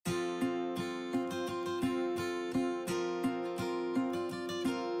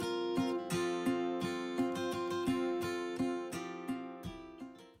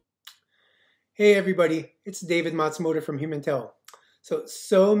Hey everybody, it's David Matsumoto from HumanTel.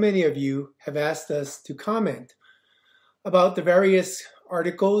 So many of you have asked us to comment about the various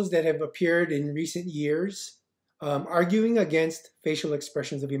articles that have appeared in recent years arguing against facial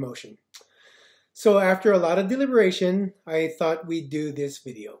expressions of emotion. So after a lot of deliberation, I thought we'd do this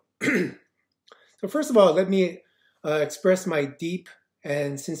video. So first of all, let me express my deep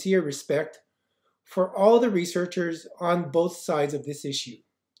and sincere respect for all the researchers on both sides of this issue.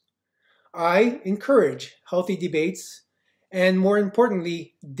 I encourage healthy debates and, more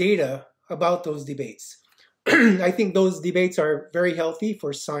importantly, data about those debates. I think those debates are very healthy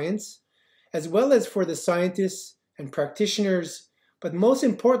for science, as well as for the scientists and practitioners. But most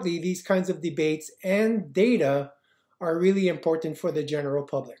importantly, these kinds of debates and data are really important for the general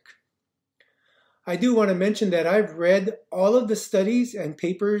public. I do want to mention that I've read all of the studies and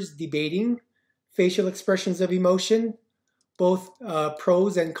papers debating facial expressions of emotion, both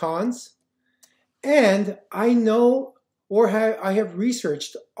pros and cons. And I know I have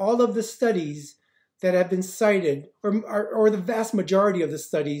researched all of the studies that have been cited, or the vast majority of the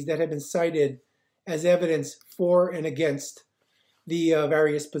studies that have been cited as evidence for and against the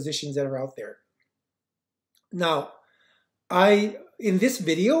various positions that are out there. Now, in this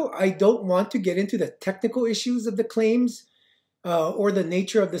video, I don't want to get into the technical issues of the claims or the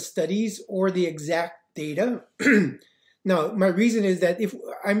nature of the studies or the exact data. Now, my reason is that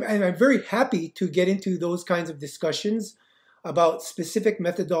I'm very happy to get into those kinds of discussions about specific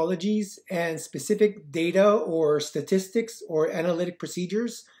methodologies and specific data or statistics or analytic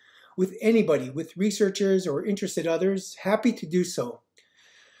procedures with anybody, with researchers or interested others. Happy to do so.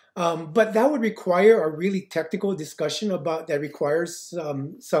 But that would require a really technical discussion that requires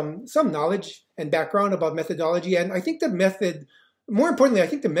some knowledge and background about methodology. And I think the method, more importantly, I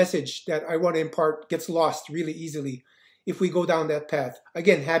think the message that I want to impart gets lost really easily if we go down that path.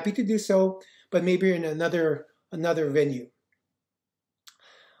 Again, happy to do so, but maybe in another venue.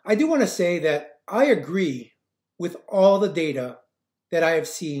 I do want to say that I agree with all the data that I have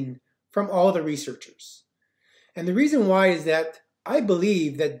seen from all the researchers. And the reason why is that I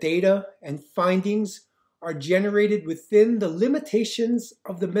believe that data and findings are generated within the limitations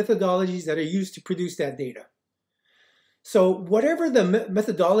of the methodologies that are used to produce that data. So whatever the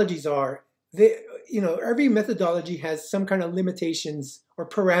methodologies are, every methodology has some kind of limitations or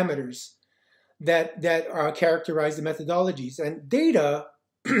parameters that characterize the methodologies, and data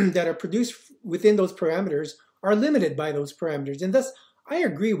that are produced within those parameters are limited by those parameters. And thus, I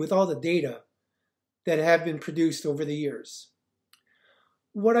agree with all the data that have been produced over the years.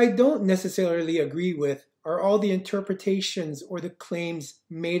 What I don't necessarily agree with are all the interpretations or the claims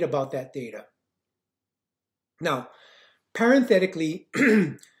made about that data. Now, parenthetically,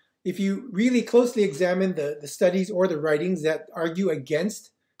 if you really closely examine the studies or the writings that argue against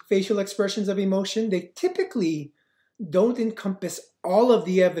facial expressions of emotion, they typically don't encompass all of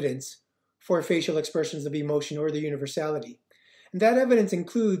the evidence for facial expressions of emotion or the universality. And that evidence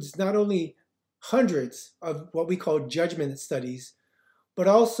includes not only hundreds of what we call judgment studies, but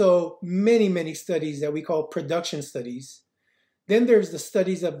also many, many studies that we call production studies. Then there's the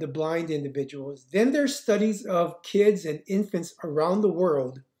studies of the blind individuals. Then there's studies of kids and infants around the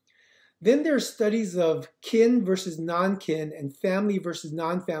world. Then there are studies of kin versus non-kin and family versus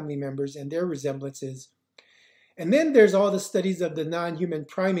non-family members and their resemblances. And then there's all the studies of the non-human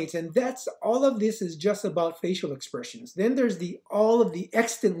primates, and all of this is just about facial expressions. Then there's all of the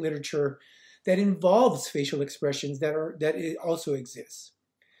extant literature that involves facial expressions that also exists.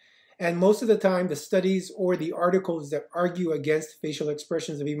 And most of the time, the studies or the articles that argue against facial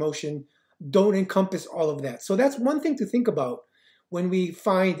expressions of emotion don't encompass all of that. So that's one thing to think about when we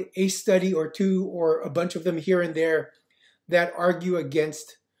find a study or two or a bunch of them here and there that argue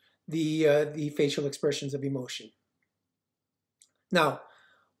against the facial expressions of emotion. Now,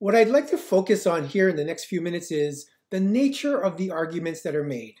 what I'd like to focus on here in the next few minutes is the nature of the arguments that are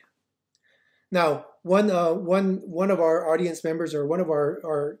made. Now, one of our audience members or one of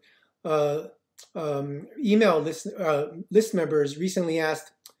our email list members recently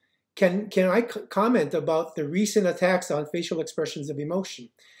asked, Can I comment about the recent attacks on facial expressions of emotion?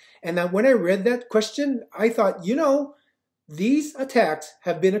 And then when I read that question, I thought, these attacks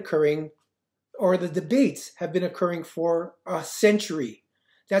have been occurring, or the debates have been occurring for a century.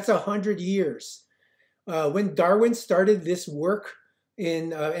 That's 100 years. When Darwin started this work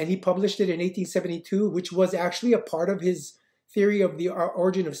and he published it in 1872, which was actually a part of his theory of the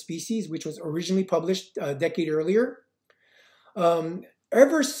origin of species, which was originally published a decade earlier.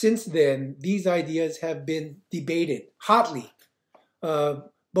 Ever since then, these ideas have been debated hotly,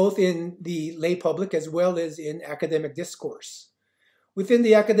 both in the lay public as well as in academic discourse. within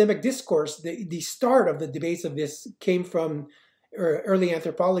the academic discourse, the start of the debates of this came from early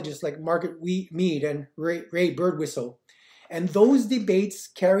anthropologists like Margaret Mead and Ray Birdwhistell. And those debates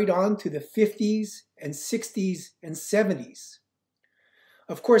carried on to the 50s and 60s and 70s.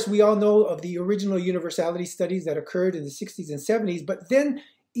 Of course, we all know of the original universality studies that occurred in the 60s and 70s, but then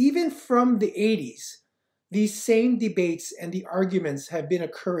even from the 80s, these same debates and the arguments have been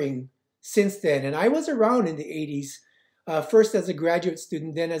occurring since then. And I was around in the 80s, first as a graduate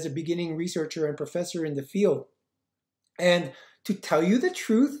student, then as a beginning researcher and professor in the field. And to tell you the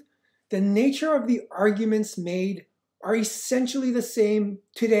truth, the nature of the arguments made are essentially the same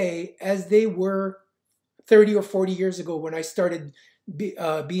today as they were 30 or 40 years ago when I started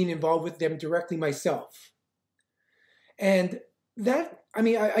being involved with them directly myself. And that,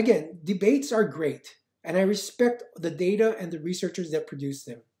 again, debates are great, and I respect the data and the researchers that produce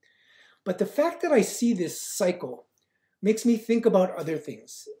them. But the fact that I see this cycle makes me think about other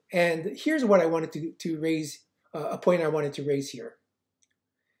things. And here's what I wanted to raise, a point I wanted to raise here.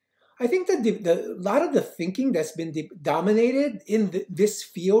 I think that a lot of the thinking that's been dominated in this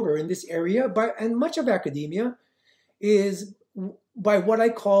field or in this area and much of academia is by what I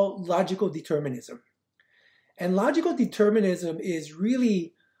call logical determinism. And logical determinism is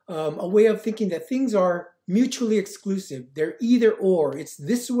really a way of thinking that things are mutually exclusive. They're either or. It's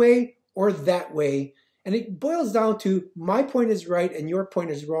this way or that way. And it boils down to my point is right and your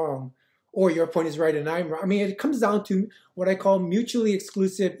point is wrong. Or your point is right and I'm wrong. It comes down to what I call mutually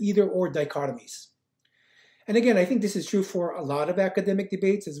exclusive either or dichotomies. And again, I think this is true for a lot of academic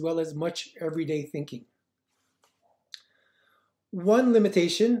debates as well as much everyday thinking. One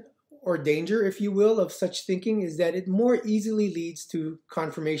limitation or danger, if you will, of such thinking is that it more easily leads to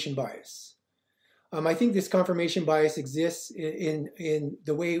confirmation bias. I think this confirmation bias exists in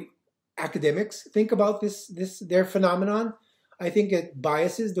the way academics think about their phenomenon. I think it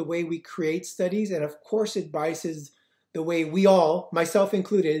biases the way we create studies, and of course it biases the way we all, myself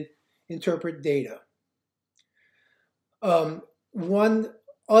included, interpret data. One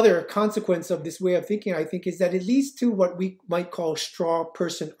other consequence of this way of thinking, I think, is that it leads to what we might call straw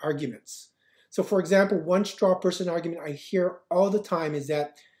person arguments. So for example, one straw person argument I hear all the time is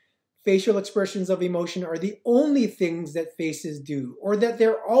that facial expressions of emotion are the only things that faces do, or that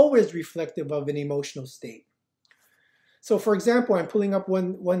they're always reflective of an emotional state. So for example, I'm pulling up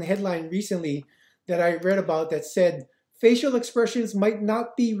one headline recently that I read about that said, facial expressions might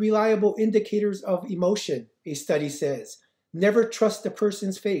not be reliable indicators of emotion, a study says. Never trust a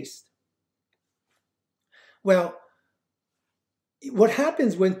person's face. Well, what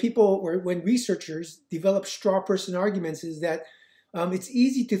happens when when researchers develop straw person arguments is that it's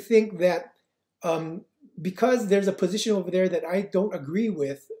easy to think that because there's a position over there that I don't agree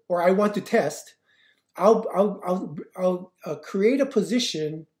with or I want to test, I'll create a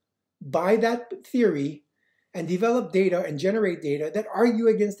position by that theory and develop data and generate data that argue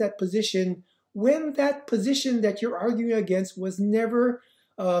against that position when that position that you're arguing against was never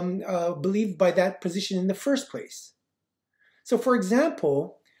believed by that position in the first place. So for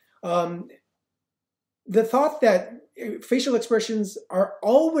example, the thought that facial expressions are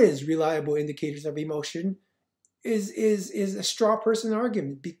always reliable indicators of emotion is a straw person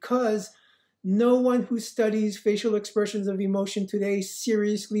argument, because no one who studies facial expressions of emotion today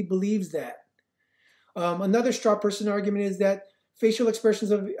seriously believes that. Another straw person argument is that facial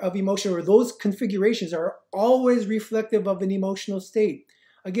expressions of emotion, or those configurations, are always reflective of an emotional state.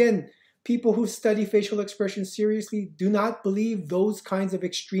 Again, people who study facial expressions seriously do not believe those kinds of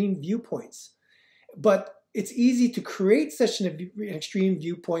extreme viewpoints. But it's easy to create such an extreme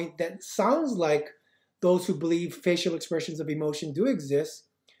viewpoint that sounds like those who believe facial expressions of emotion do exist,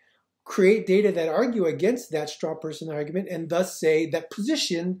 create data that argue against that straw person argument, and thus say that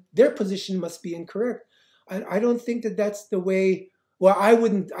their position must be incorrect. I don't think that that's the way. Well, I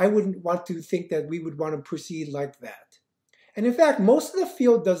wouldn't want to think that we would want to proceed like that. And in fact, most of the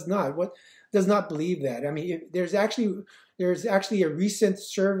field does not believe that. There's actually a recent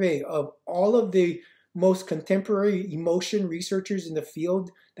survey of all of the most contemporary emotion researchers in the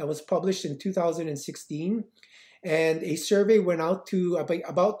field that was published in 2016. And a survey went out to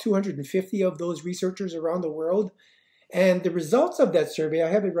about 250 of those researchers around the world. And the results of that survey, I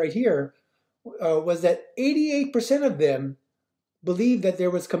have it right here, was that 88% of them believed that there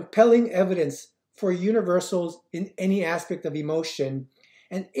was compelling evidence for universals in any aspect of emotion.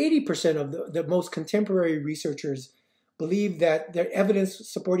 And 80% of the most contemporary researchers believed that their evidence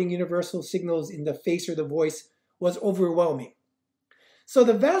supporting universal signals in the face or the voice was overwhelming. So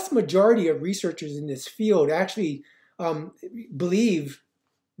the vast majority of researchers in this field actually believe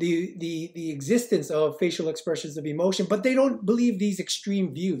the existence of facial expressions of emotion, but they don't believe these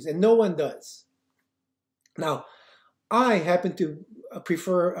extreme views, and no one does. Now, I happen to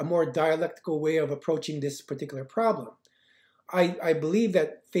prefer a more dialectical way of approaching this particular problem. I believe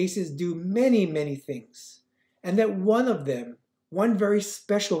that faces do many, many things, and that one of them, one very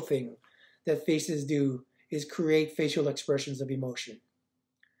special thing that faces do, is create facial expressions of emotion.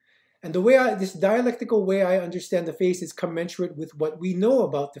 And the way this dialectical way I understand the face is commensurate with what we know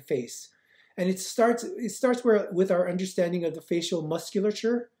about the face. And it starts with our understanding of the facial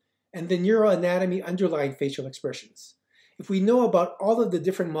musculature and the neuroanatomy underlying facial expressions. If we know about all of the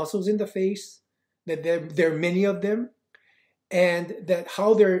different muscles in the face, that there are many of them, and that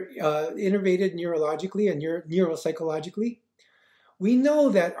how they're innervated neurologically and neuropsychologically, we know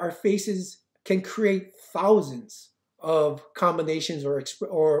that our faces can create thousands of combinations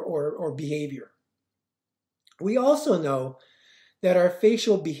or behavior. We also know that our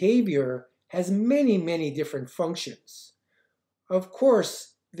facial behavior has many, many different functions. Of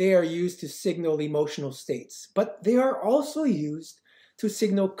course, they are used to signal emotional states, but they are also used to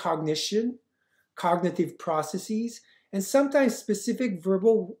signal cognition, cognitive processes, and sometimes specific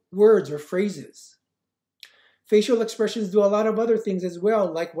verbal words or phrases. Facial expressions do a lot of other things as well,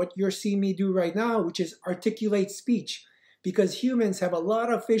 like what you're seeing me do right now, which is articulate speech, because humans have a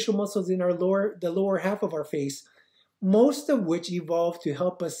lot of facial muscles in the lower half of our face, most of which evolved to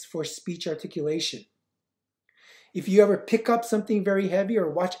help us for speech articulation. If you ever pick up something very heavy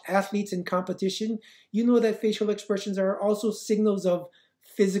or watch athletes in competition, you know that facial expressions are also signals of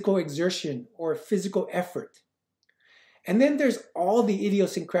physical exertion or physical effort. And then there's all the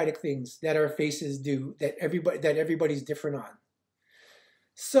idiosyncratic things that our faces do that everybody's different on.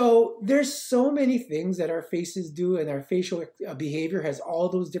 So there's so many things that our faces do, and our facial behavior has all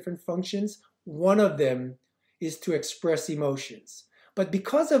those different functions. One of them is to express emotions. But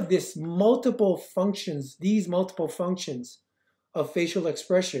because of these multiple functions of facial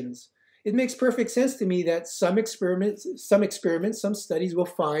expressions, it makes perfect sense to me that some studies will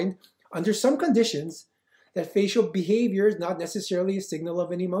find, under some conditions, that facial behavior is not necessarily a signal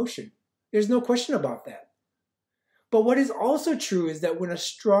of an emotion. There's no question about that. But what is also true is that when a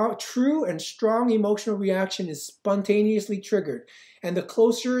true and strong emotional reaction is spontaneously triggered, and the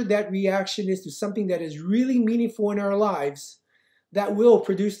closer that reaction is to something that is really meaningful in our lives, that will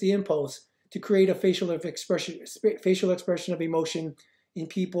produce the impulse to create a facial expression of emotion in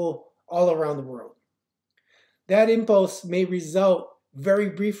people all around the world. That impulse may result very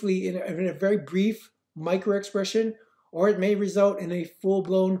briefly in a very brief micro expression, or it may result in a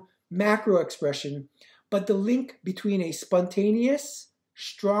full-blown macro expression. But the link between a spontaneous,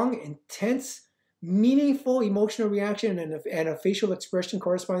 strong, intense, meaningful emotional reaction and a facial expression,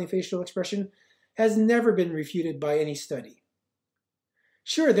 corresponding facial expression, has never been refuted by any study.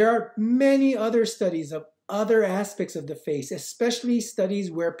 Sure, there are many other studies of other aspects of the face, especially studies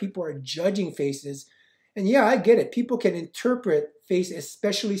where people are judging faces. And yeah, I get it. People can interpret face,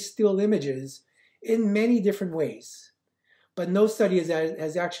 especially still images, in many different ways. But no study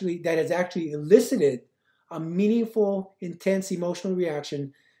has actually elicited a meaningful, intense emotional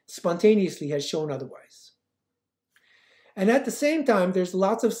reaction spontaneously has shown otherwise. And at the same time, there's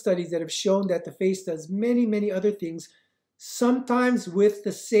lots of studies that have shown that the face does many, many other things, sometimes with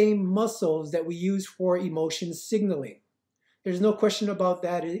the same muscles that we use for emotion signaling. There's no question about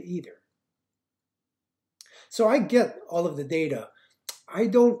that either. So I get all of the data.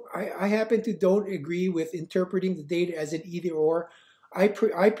 I happen to don't agree with interpreting the data as an either or. I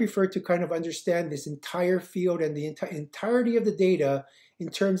prefer to kind of understand this entire field and the entirety of the data in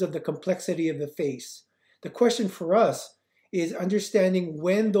terms of the complexity of the face. The question for us is understanding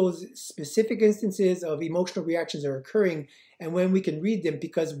when those specific instances of emotional reactions are occurring and when we can read them,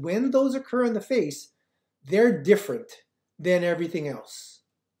 because when those occur on the face, they're different than everything else.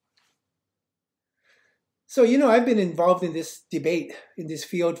 So, I've been involved in this debate, in this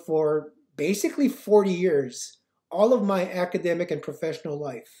field for basically 40 years, all of my academic and professional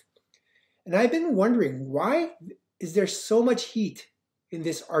life. And I've been wondering, why is there so much heat in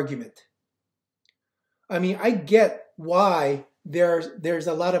this argument? I mean, I get why there's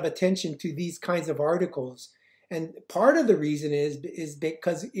a lot of attention to these kinds of articles. And part of the reason is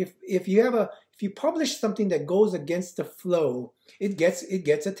because if you publish something that goes against the flow, it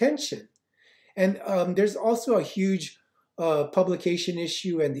gets attention. And there's also a huge publication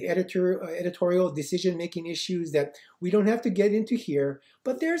issue and the editorial decision-making issues that we don't have to get into here.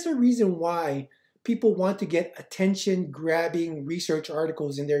 But there's a reason why people want to get attention-grabbing research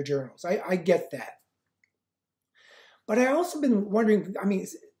articles in their journals. I get that. But I also been wondering, I mean,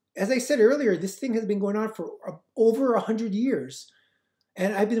 as I said earlier, this thing has been going on for over 100 years.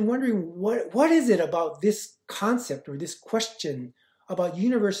 And I've been wondering what is it about this concept or this question about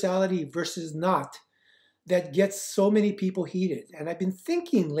universality versus not that gets so many people heated. And I've been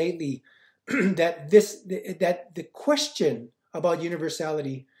thinking lately that the question about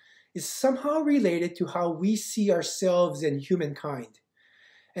universality is somehow related to how we see ourselves and humankind.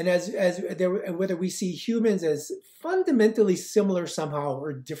 And whether we see humans as fundamentally similar somehow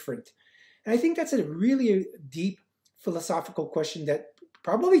or different. And I think that's a really deep philosophical question that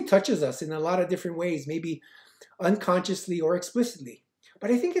probably touches us in a lot of different ways, maybe unconsciously or explicitly.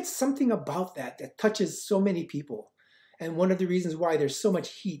 But I think it's something about that touches so many people. And one of the reasons why there's so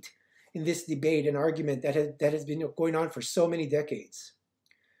much heat in this debate and argument that has been going on for so many decades.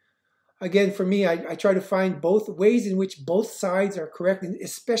 Again, for me, I try to find both ways in which both sides are correct,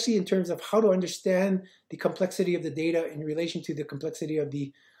 especially in terms of how to understand the complexity of the data in relation to the complexity of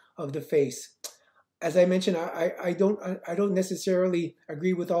the face. As I mentioned, I don't necessarily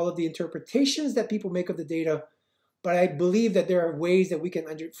agree with all of the interpretations that people make of the data, but I believe that there are ways that we can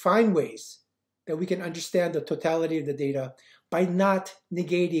find ways that we can understand the totality of the data by not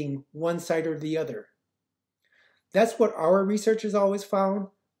negating one side or the other. That's what our research has always found.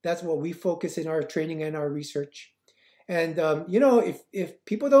 That's what we focus in our training and our research. And if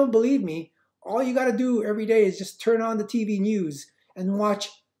people don't believe me, all you got to do every day is just turn on the TV news and watch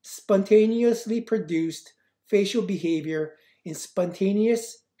spontaneously produced facial behavior in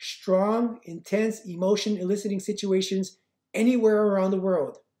spontaneous, strong, intense, emotion eliciting situations anywhere around the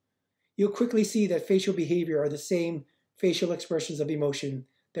world. You'll quickly see that facial behavior are the same facial expressions of emotion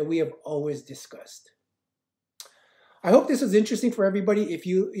that we have always discussed. I hope this was interesting for everybody. If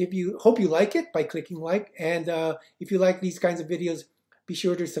you hope you like it by clicking like, and if you like these kinds of videos, be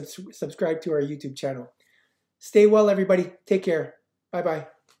sure to subscribe to our YouTube channel. Stay well, everybody. Take care. Bye-bye.